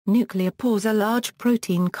Nucleopores are large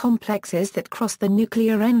protein complexes that cross the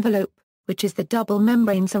nuclear envelope, which is the double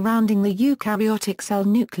membrane surrounding the eukaryotic cell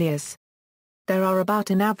nucleus. There are about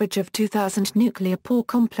an average of 2,000 nucleopore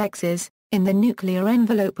complexes in the nuclear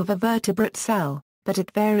envelope of a vertebrate cell, but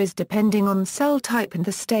it varies depending on cell type and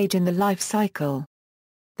the stage in the life cycle.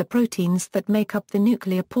 The proteins that make up the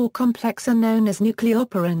nucleopore complex are known as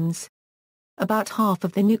nucleoporins. About half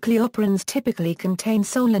of the nucleoporins typically contain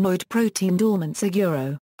solenoid protein dormants,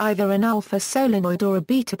 either an alpha solenoid or a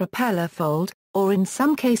beta-propeller fold, or in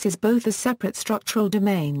some cases both as separate structural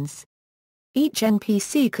domains. Each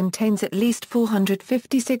NPC contains at least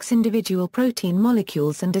 456 individual protein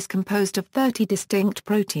molecules and is composed of 30 distinct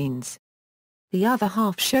proteins. The other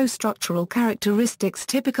half show structural characteristics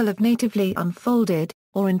typical of natively unfolded,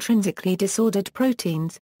 or intrinsically disordered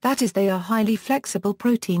proteins, that is, they are highly flexible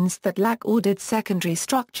proteins that lack ordered secondary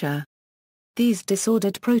structure. These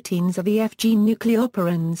disordered proteins are the FG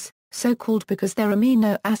nucleoporins, so called because their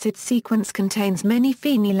amino-acid sequence contains many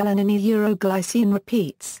phenylalanine glycine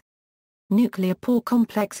repeats. Nucleopore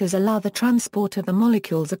complexes allow the transport of the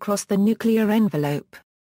molecules across the nuclear envelope.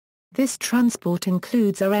 This transport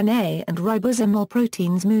includes RNA and ribosomal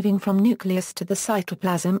proteins moving from nucleus to the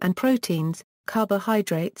cytoplasm and proteins,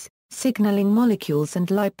 carbohydrates, signaling molecules and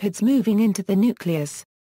lipids moving into the nucleus.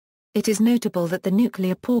 It is notable that the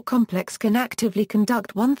nucleopore complex can actively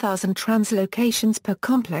conduct 1,000 translocations per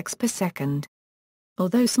complex per second.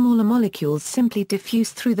 Although smaller molecules simply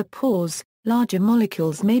diffuse through the pores, larger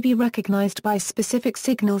molecules may be recognized by specific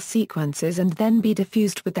signal sequences and then be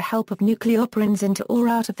diffused with the help of nucleoporins into or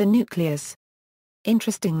out of the nucleus.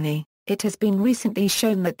 Interestingly, it has been recently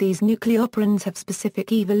shown that these nucleoporins have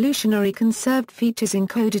specific evolutionary conserved features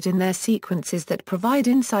encoded in their sequences that provide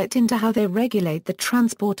insight into how they regulate the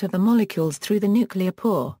transport of the molecules through the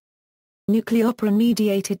nucleopore.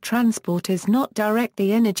 Nucleoporin-mediated transport is not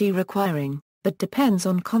directly energy-requiring, but depends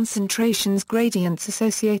on concentrations gradients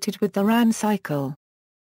associated with the RAN cycle.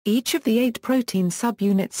 Each of the 8 protein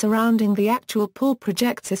subunits surrounding the actual pore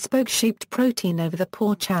projects a spoke-shaped protein over the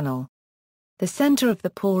pore channel. The center of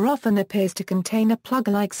the pore often appears to contain a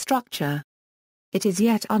plug-like structure. It is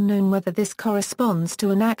yet unknown whether this corresponds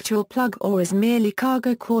to an actual plug or is merely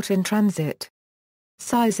cargo caught in transit.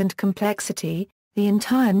 Size and complexity: the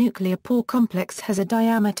entire nucleopore complex has a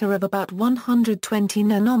diameter of about 120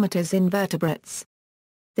 nanometers in vertebrates.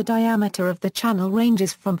 The diameter of the channel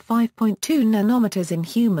ranges from 5.2 nanometers in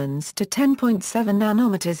humans to 10.7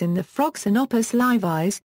 nanometers in the frogs and Opus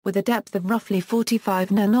liveis, with a depth of roughly 45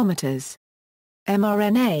 nanometers.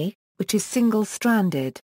 mRNA, which is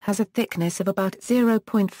single-stranded, has a thickness of about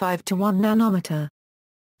 0.5 to 1 nanometer.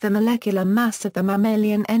 The molecular mass of the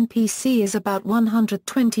mammalian NPC is about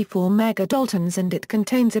 124 megadaltons and it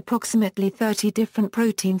contains approximately 30 different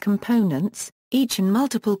protein components, each in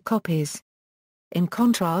multiple copies. In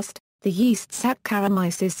contrast, the yeast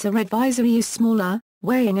Saccharomyces cerevisiae is smaller,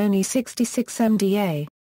 weighing only 66 mDa.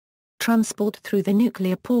 Transport through the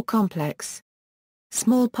nucleopore complex.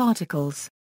 Small particles,